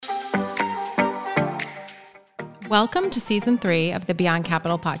Welcome to Season 3 of the Beyond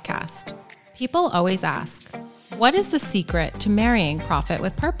Capital podcast. People always ask, what is the secret to marrying profit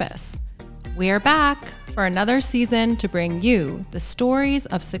with purpose? We are back for another season to bring you the stories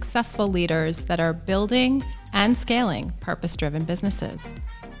of successful leaders that are building and scaling purpose-driven businesses.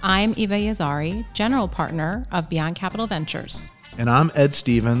 I'm Eva Yazhari, General Partner of Beyond Capital Ventures. And I'm Ed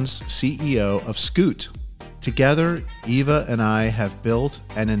Stevens, CEO of Scoot. Together, Eva and I have built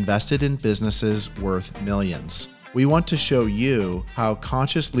and invested in businesses worth millions. We want to show you how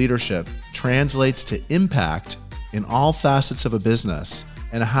conscious leadership translates to impact in all facets of a business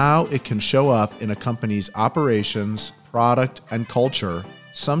and how it can show up in a company's operations, product, and culture,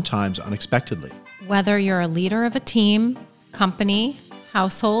 sometimes unexpectedly. Whether you're a leader of a team, company,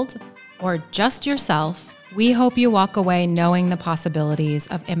 household, or just yourself, we hope you walk away knowing the possibilities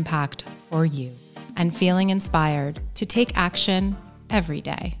of impact for you and feeling inspired to take action every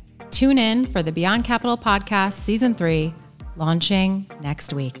day. Tune in for the Beyond Capital podcast Season 3, launching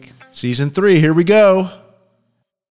next week. Season 3, here we go.